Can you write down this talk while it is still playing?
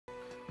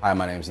Hi,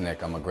 my name's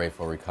Nick. I'm a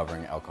grateful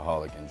recovering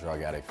alcoholic and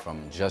drug addict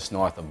from just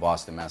north of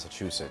Boston,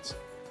 Massachusetts.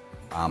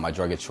 My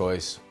drug of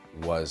choice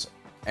was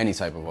any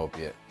type of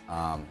opiate,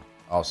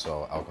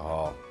 also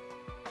alcohol,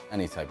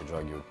 any type of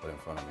drug you would put in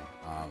front of me.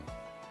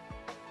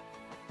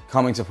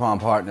 Coming to Palm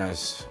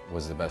Partners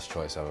was the best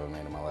choice I've ever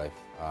made in my life.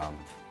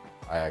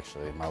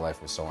 My life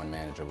was so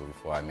unmanageable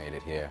before I made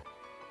it here,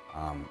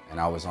 and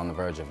I was on the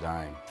verge of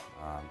dying.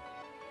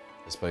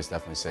 This place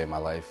definitely saved my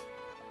life.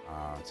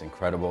 It's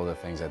incredible the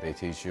things that they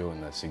teach you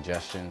and the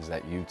suggestions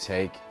that you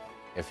take,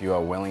 if you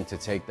are willing to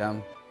take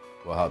them,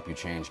 will help you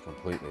change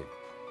completely.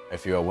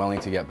 If you are willing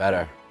to get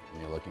better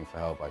and you're looking for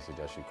help, I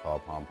suggest you call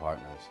Palm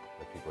Partners.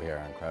 The people here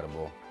are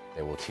incredible.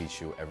 They will teach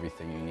you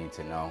everything you need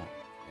to know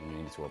and you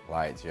need to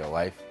apply it to your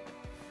life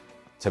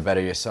to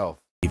better yourself.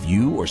 If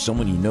you or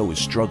someone you know is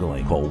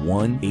struggling, call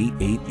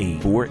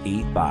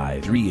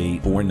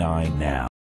 1-888-485-3849 now.